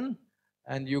distribution.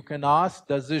 And you can ask,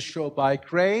 does this show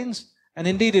bicranes? And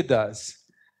indeed it does.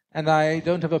 And I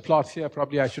don't have a plot here,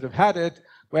 probably I should have had it,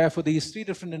 where for these 3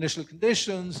 different initial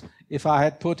conditions, if I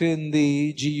had put in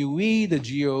the GUE, the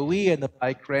GOE, and the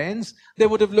bicranes, they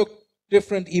would have looked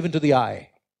different even to the eye.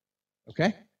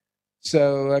 Okay?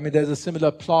 So, there's a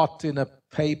similar plot in a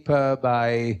paper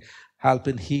by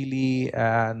Halpin Healy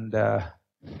and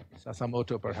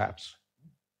Sasamoto, perhaps,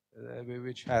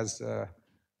 which has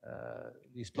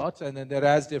these plots, and then they're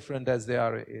as different as they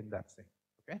are in that thing.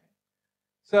 Okay,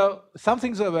 so some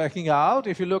things are working out.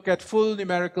 If you look at full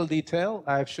numerical detail,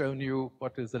 I've shown you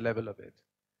what is the level of it.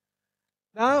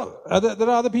 Now, there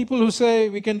are other people who say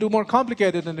we can do more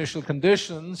complicated initial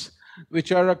conditions,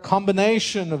 which are a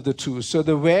combination of the two. So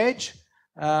the wedge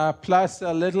plus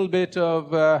a little bit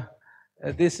of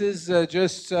this is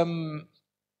just some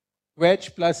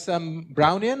wedge plus some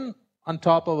Brownian on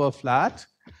top of a flat.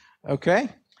 Okay.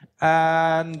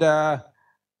 And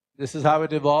this is how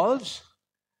it evolves.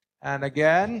 And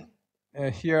again,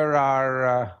 here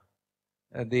are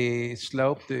the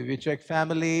slope, the Vichek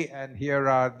family, and here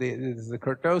are this is the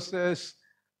kurtosis,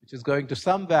 which is going to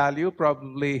some value,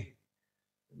 probably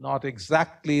not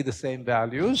exactly the same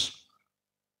values.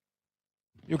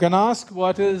 You can ask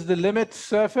what is the limit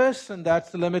surface, and that's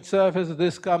the limit surface.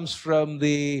 This comes from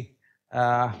the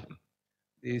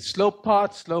slope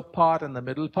part, and the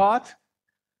middle part.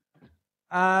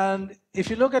 And if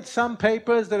you look at some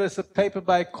papers, there is a paper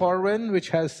by Corwin which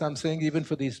has something even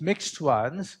for these mixed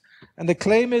ones. And the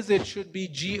claim is it should be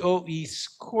GOE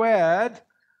squared.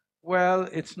 Well,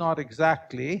 it's not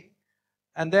exactly.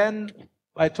 And then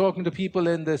by talking to people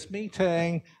in this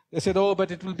meeting, they said, oh, but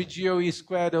it will be GOE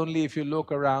squared only if you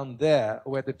look around there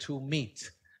where the two meet.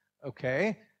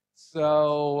 Okay,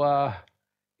 so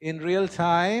in real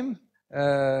time,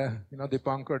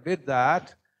 Dipankar did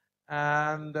that.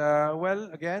 And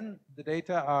well, again, the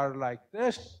data are like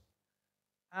this.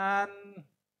 And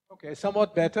okay,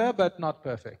 somewhat better, but not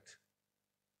perfect.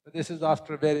 But this is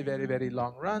after very, very, very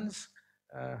long runs.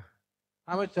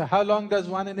 How long does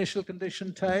one initial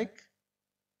condition take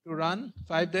to run?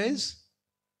 5 days?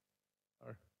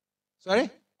 Or, sorry?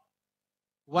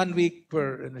 1 week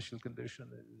per initial condition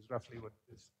is roughly what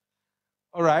it is.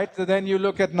 All right, so then you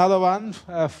look at another one,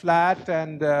 flat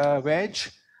and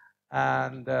wedge.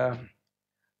 And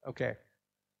okay.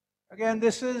 Again,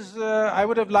 this is, I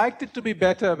would have liked it to be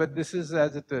better, but this is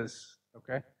as it is,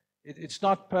 okay? It's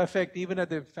not perfect even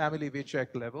at the family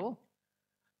V-check level.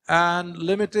 And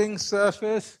limiting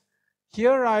surface,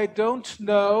 here I don't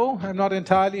know, I'm not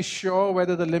entirely sure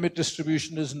whether the limit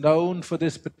distribution is known for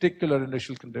this particular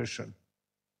initial condition.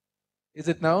 Is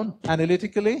it known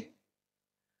analytically?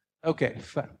 Okay,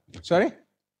 fine. Sorry?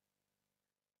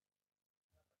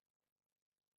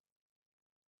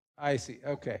 I see,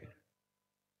 okay.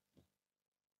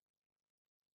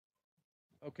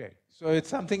 Okay, so it's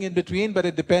something in between, but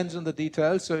it depends on the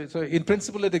details. So in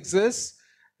principle, it exists.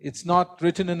 It's not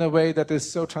written in a way that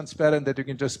is so transparent that you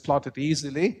can just plot it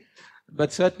easily.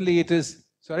 But certainly it is,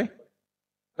 sorry?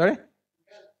 Sorry?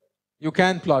 You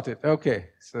can plot it, okay.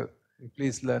 So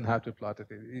please learn how to plot it,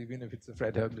 even if it's a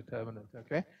Fredholm determinant,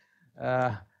 okay?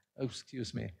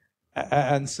 Excuse me.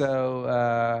 And so,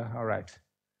 all right.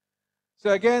 So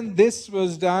again, this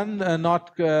was done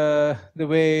not the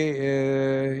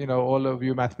way all of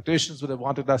you mathematicians would have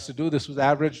wanted us to do. This was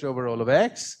averaged over all of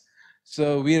x.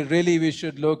 So we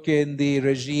should look in the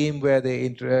regime where they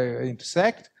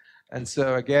intersect. And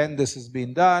so again, this has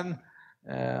been done.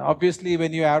 Obviously,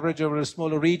 when you average over a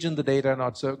smaller region, the data are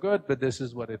not so good, but this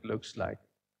is what it looks like.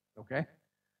 Okay.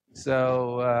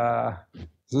 So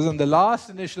this is the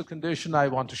last initial condition I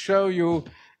want to show you.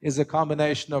 Is a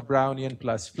combination of Brownian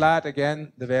plus flat.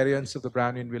 Again, the variance of the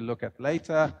Brownian we'll look at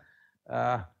later.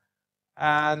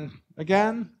 And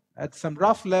again, at some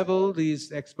rough level,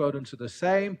 these exponents are the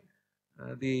same.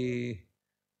 The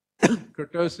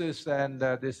kurtosis and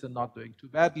this are not doing too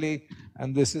badly.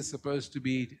 And this is supposed to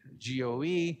be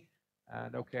GOE.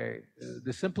 And okay,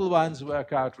 the simple ones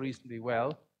work out reasonably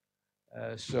well.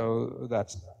 So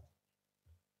that's that.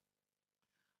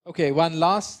 Okay, one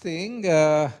last thing.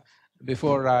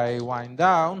 Before I wind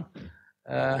down,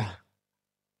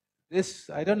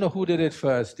 this, I don't know who did it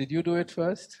first. Did you do it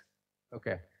first?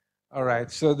 Okay. All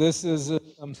right. So this is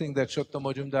something that Shotto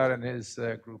Majumdar and his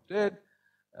group did.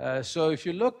 So if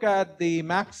you look at the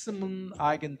maximum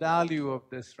eigenvalue of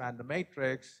this random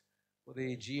matrix for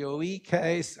the GOE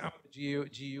case,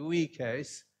 GUE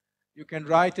case, you can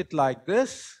write it like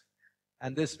this.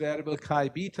 And this variable chi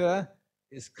beta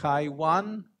is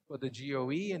chi1 for the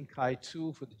GOE and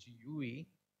chi2 for the GUE.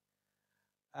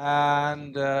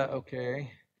 And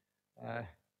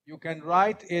you can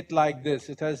write it like this.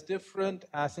 It has different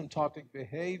asymptotic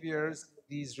behaviors,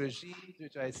 these regimes,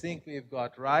 which I think we've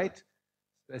got right,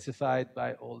 specified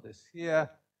by all this here.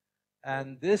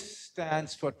 And this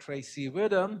stands for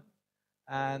Tracy-Widom,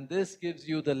 and this gives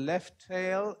you the left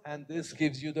tail, and this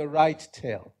gives you the right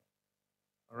tail.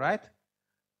 All right?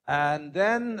 And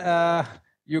then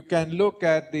you can look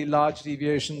at the large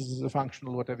deviations, the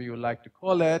functional, whatever you like to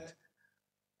call it.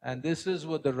 And this is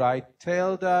what the right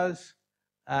tail does.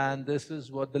 And this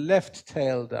is what the left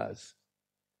tail does.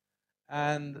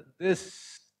 And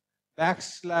this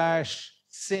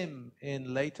 \sim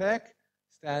in LaTeX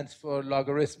stands for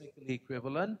logarithmically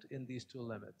equivalent in these two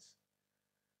limits.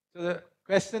 So the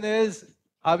question is,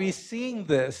 are we seeing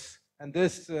this? And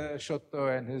this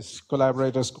Shotto and his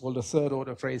collaborators called a third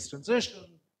order phase transition.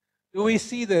 Do we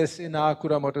see this in our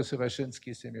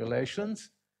Kuramoto-Sivashinsky simulations?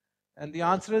 And the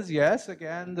answer is yes.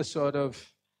 Again, the sort of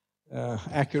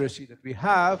accuracy that we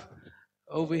have.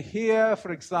 Over here,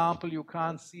 for example, you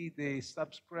can't see the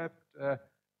subscript.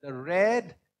 The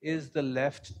red is the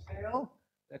left tail.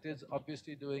 That is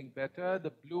obviously doing better.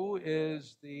 The blue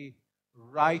is the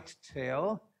right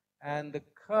tail. And the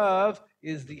curve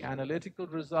is the analytical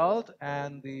result.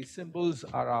 And the symbols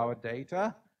are our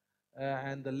data.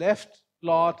 And the left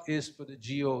plot is for the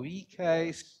GOE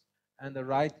case, and the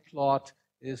right plot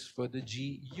is for the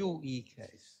GUE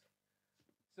case.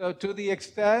 So to the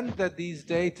extent that these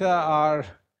data are,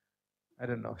 I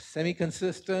don't know,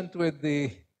 semi-consistent with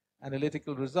the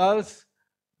analytical results,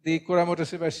 the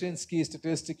Kuramoto-Sivashinsky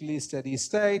statistically steady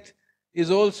state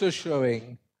is also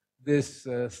showing this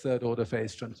third order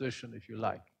phase transition, if you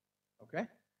like. Okay?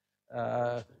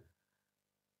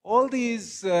 All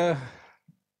these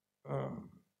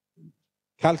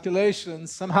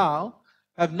calculations somehow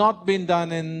have not been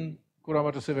done in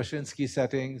Kuramoto-Sierpinski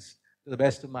settings, to the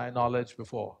best of my knowledge,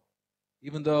 before.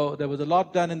 Even though there was a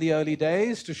lot done in the early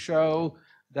days to show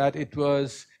that it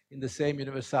was in the same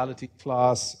universality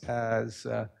class as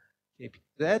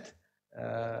KPZ,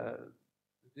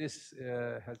 this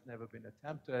has never been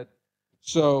attempted.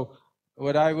 So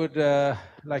what I would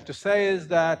like to say is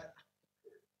that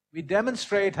we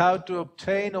demonstrate how to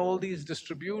obtain all these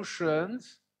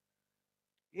distributions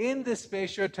in the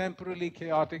spatiotemporally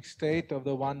chaotic state of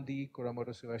the 1D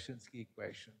Kuramoto-Sierpinski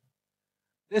equation.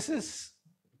 This is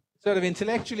sort of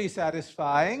intellectually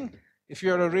satisfying. If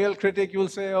you're a real critic, you'll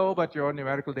say, oh, but your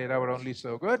numerical data were only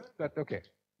so good. But okay,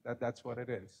 that's what it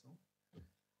is.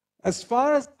 As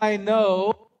far as I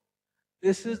know,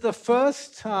 this is the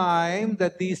first time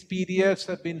that these PDFs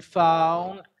have been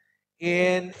found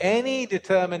in any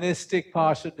deterministic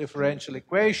partial differential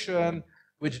equation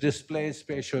which displays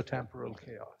spatiotemporal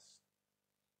chaos,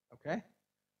 okay?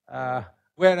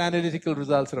 Where analytical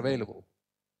results are available,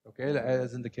 okay,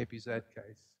 as in the KPZ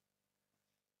case.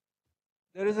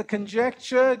 There is a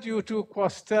conjecture due to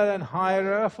Quastel and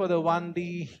Ayyer for the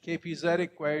 1D KPZ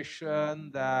equation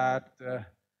that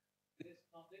this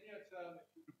nonlinear term,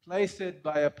 if you replace it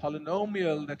by a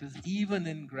polynomial that is even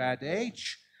in grad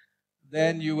H,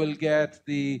 then you will get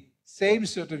the same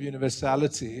sort of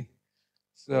universality.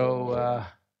 So,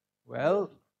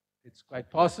 well, it's quite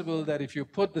possible that if you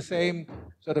put the same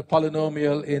sort of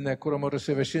polynomial in a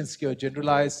Kuramoto-Sierpinski or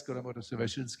generalized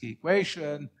Kuramoto-Sierpinski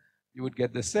equation, you would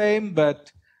get the same,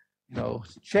 but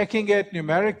checking it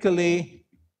numerically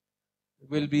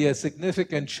will be a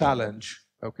significant challenge,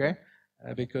 okay?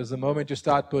 Because the moment you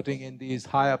start putting in these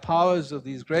higher powers of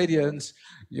these gradients,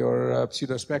 your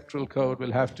pseudospectral code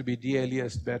will have to be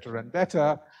de-aliased better and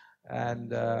better,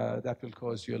 and that will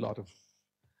cause you a lot of...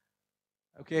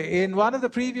 Okay, in one of the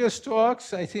previous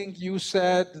talks, I think you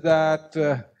said that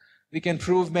we can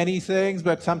prove many things,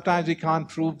 but sometimes we can't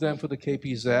prove them for the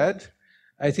KPZ.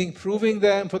 I think proving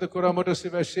them for the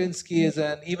Kuramoto-Sierpinski is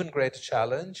an even greater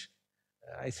challenge.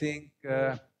 I think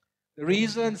the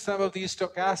reason some of these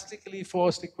stochastically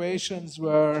forced equations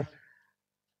were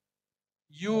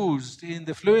used in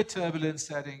the fluid turbulence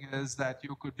setting is that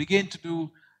you could begin to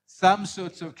do some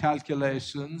sorts of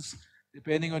calculations.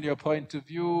 Depending on your point of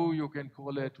view, you can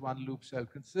call it one loop cell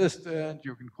consistent,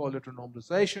 you can call it a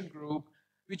normalization group,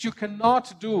 which you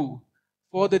cannot do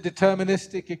for the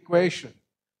deterministic equation.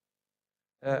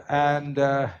 This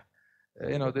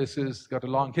has got a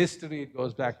long history. It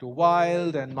goes back to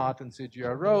Wild and Martin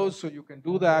Sigia Rose, so you can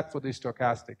do that for the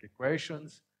stochastic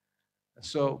equations.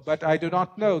 So, but I do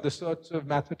not know the sorts of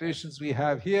mathematicians we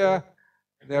have here.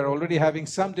 They're already having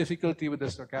some difficulty with the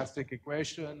stochastic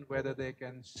equation, whether they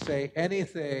can say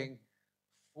anything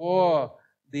for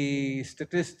the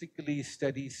statistically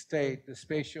steady state, the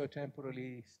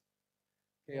spatiotemporally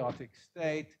chaotic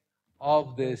state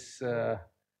of this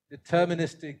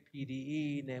deterministic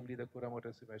PDE, namely the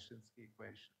Kuramoto-Sierpinski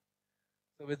equation.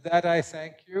 So with that, I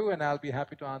thank you, and I'll be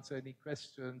happy to answer any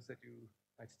questions that you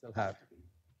might still have.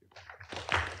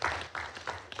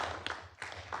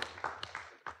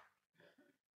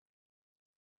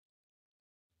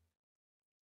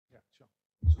 Yeah, sure.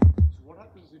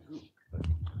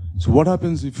 So what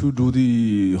happens if you do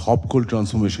the Hopkohl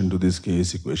transformation to this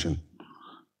KS equation?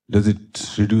 Does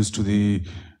it reduce to the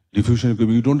diffusion?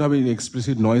 You don't have any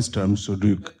explicit noise terms, so do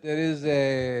you... There is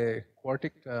a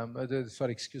quartic term,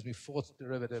 fourth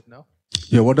derivative, no?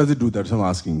 Yeah, what does it do? That's what I'm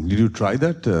asking. Did you try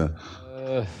that?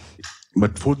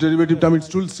 But fourth derivative term, it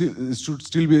should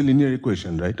still be a linear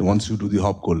equation, right? Once you do the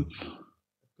Hopkohl.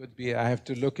 Could be. I have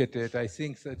to look at it. I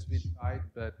think that's been tried,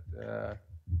 but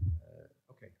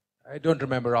okay. I don't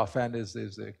remember offhand is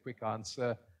a quick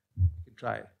answer. You can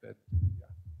try it, but yeah.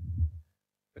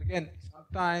 But again,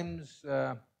 sometimes,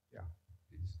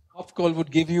 Hopkohl would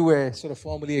give you a sort of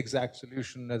formally exact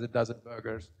solution as it does in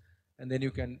burgers, and then you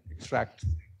can extract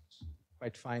things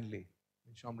quite finely.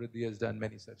 Riddhi has done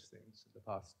many such things in the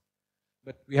past.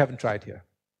 But we haven't tried here.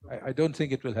 I don't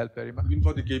think it will help very much. Even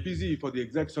for the KPZ, for the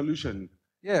exact solution,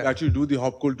 you actually do the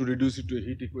Hopkohl to reduce it to a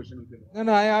heat equation.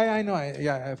 No, I know.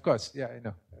 Yeah, of course. Yeah, I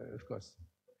know. Of course.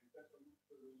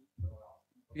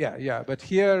 Yeah. But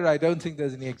here, I don't think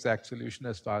there's any exact solution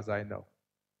as far as I know.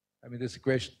 I mean, this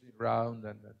equation is round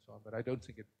and so on, but I don't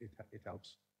think it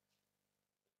helps.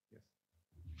 Yes.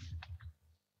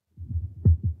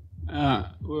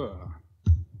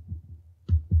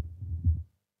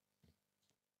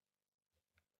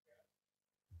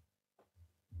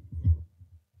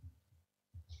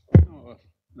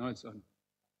 No, it's on.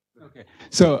 Okay.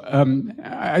 So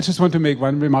I just want to make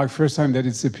one remark. First time that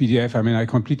it's a PDF. I mean, I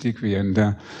completely agree.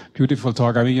 And beautiful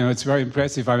talk. I mean, it's very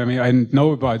impressive. I mean, I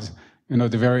know about,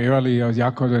 the very early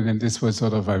Jakob, and this was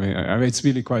sort of, I mean, it's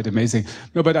really quite amazing.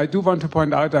 No, but I do want to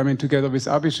point out, I mean, together with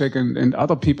Abhishek and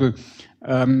other people,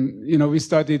 we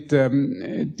studied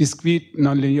discrete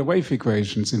nonlinear wave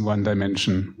equations in one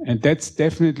dimension. And that's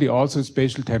definitely also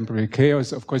spatial temporal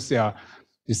chaos. Of course, they are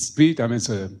discrete. I mean, it's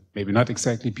maybe not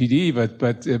exactly PDE,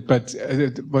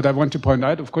 but what I want to point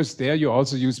out, of course, there you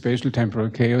also use spatial temporal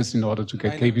chaos in order to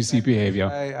get KBC behavior.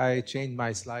 I changed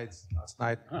my slides last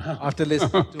night after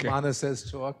listening to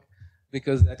Manas's talk,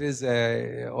 because that is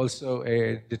also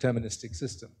a deterministic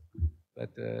system.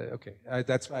 But okay,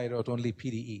 that's why I wrote only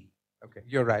PDE. Okay,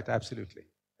 you're right, absolutely.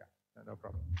 Yeah, no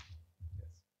problem.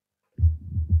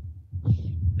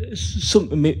 So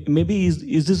maybe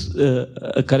is this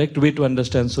a correct way to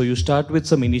understand? So you start with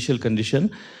some initial condition,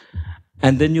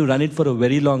 and then you run it for a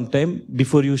very long time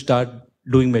before you start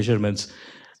doing measurements.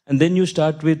 And then you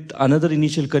start with another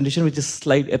initial condition, which is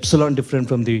slight epsilon different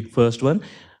from the first one.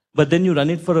 But then you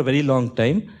run it for a very long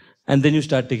time, and then you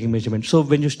start taking measurements. So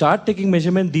when you start taking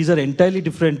measurement, these are entirely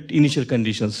different initial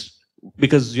conditions,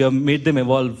 because you have made them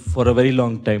evolve for a very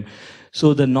long time.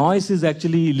 So the noise is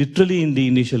actually literally in the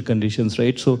initial conditions,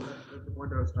 right? So that's what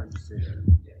I was trying to say.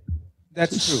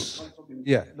 That's true.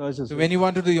 Yeah. So when you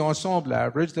want to do the ensemble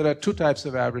average, there are two types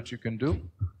of average you can do.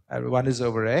 One is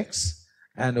over X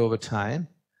and over time,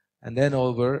 and then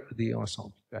over the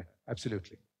ensemble. Right.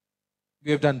 Absolutely.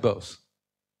 We have done both.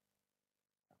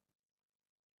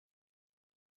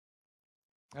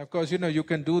 Of course, you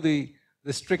can do the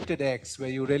restricted X, where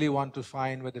you really want to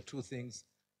find where the two things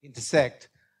intersect.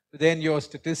 But then your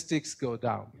statistics go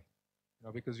down,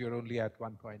 because you're only at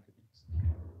one point.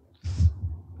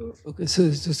 Okay,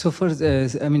 so for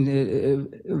I mean,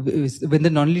 when the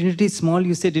nonlinearity is small,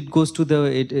 you said it goes to the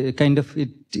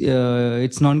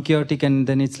it's non-chaotic, and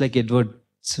then it's like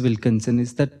Edwards-Wilkinson.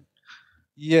 Is that?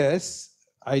 Yes,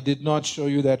 I did not show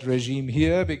you that regime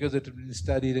here because it had been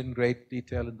studied in great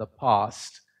detail in the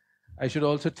past. I should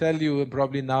also tell you, and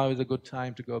probably now is a good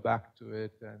time to go back to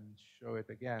it and show it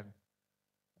again.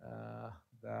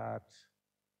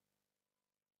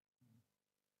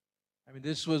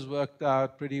 This was worked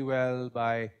out pretty well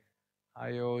by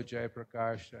Ayyer,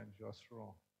 Jayaprakash, and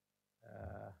Josron.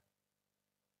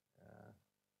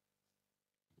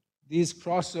 These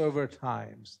crossover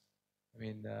times,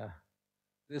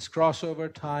 this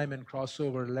crossover time and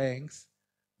crossover length,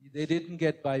 they didn't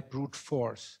get by brute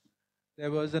force.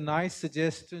 There was a nice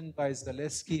suggestion by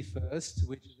Zaleski first,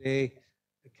 which they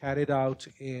carried out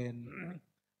in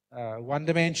one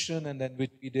dimension, and then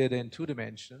which we did in 2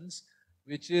 dimensions,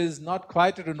 which is not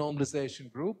quite a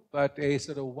renormalization group, but a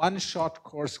sort of one-shot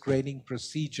coarse graining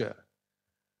procedure,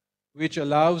 which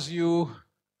allows you,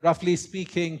 roughly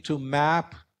speaking, to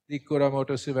map the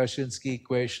Kuramoto-Sivashinsky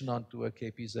equation onto a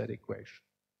KPZ equation.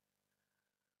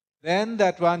 Then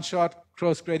that one-shot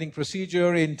coarse graining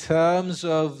procedure, in terms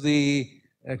of the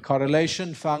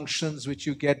correlation functions which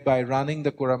you get by running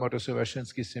the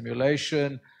Kuramoto-Sivashinsky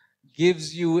simulation,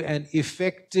 gives you an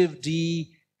effective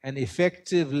D, an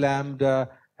effective lambda,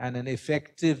 and an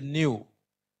effective nu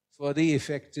for the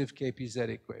effective KPZ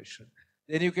equation.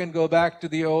 Then you can go back to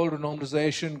the old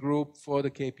renormalization group for the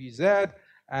KPZ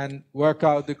and work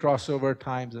out the crossover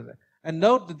times. And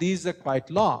note that these are quite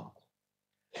long.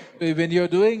 When you're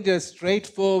doing just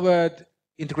straightforward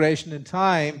integration in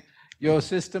time, your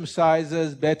system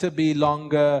sizes better be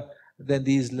longer than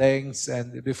these lengths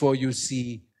and before you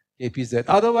see KPZ.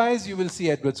 Otherwise, you will see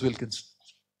Edwards-Wilkinson.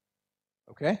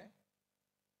 Okay?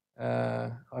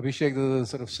 Abhishek, this is a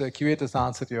sort of circuitous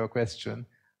answer to your question.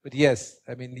 But yes,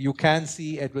 you can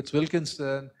see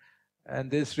Edwards-Wilkinson, and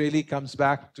this really comes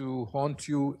back to haunt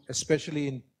you, especially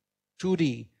in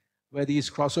 2D, where these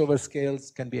crossover scales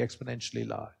can be exponentially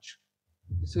large.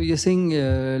 So you're saying,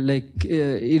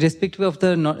 irrespective of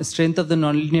the strength of the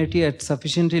nonlinearity at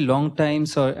sufficiently long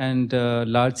times and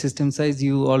large system size,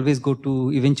 you always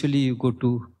eventually you go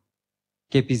to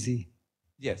KPZ?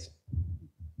 Yes,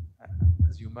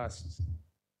 as you must,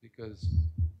 because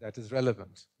that is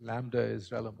relevant. Lambda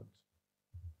is relevant,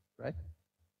 right?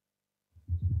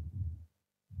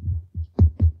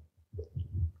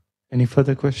 Any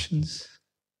further questions?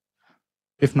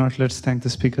 If not, let's thank the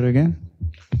speaker again.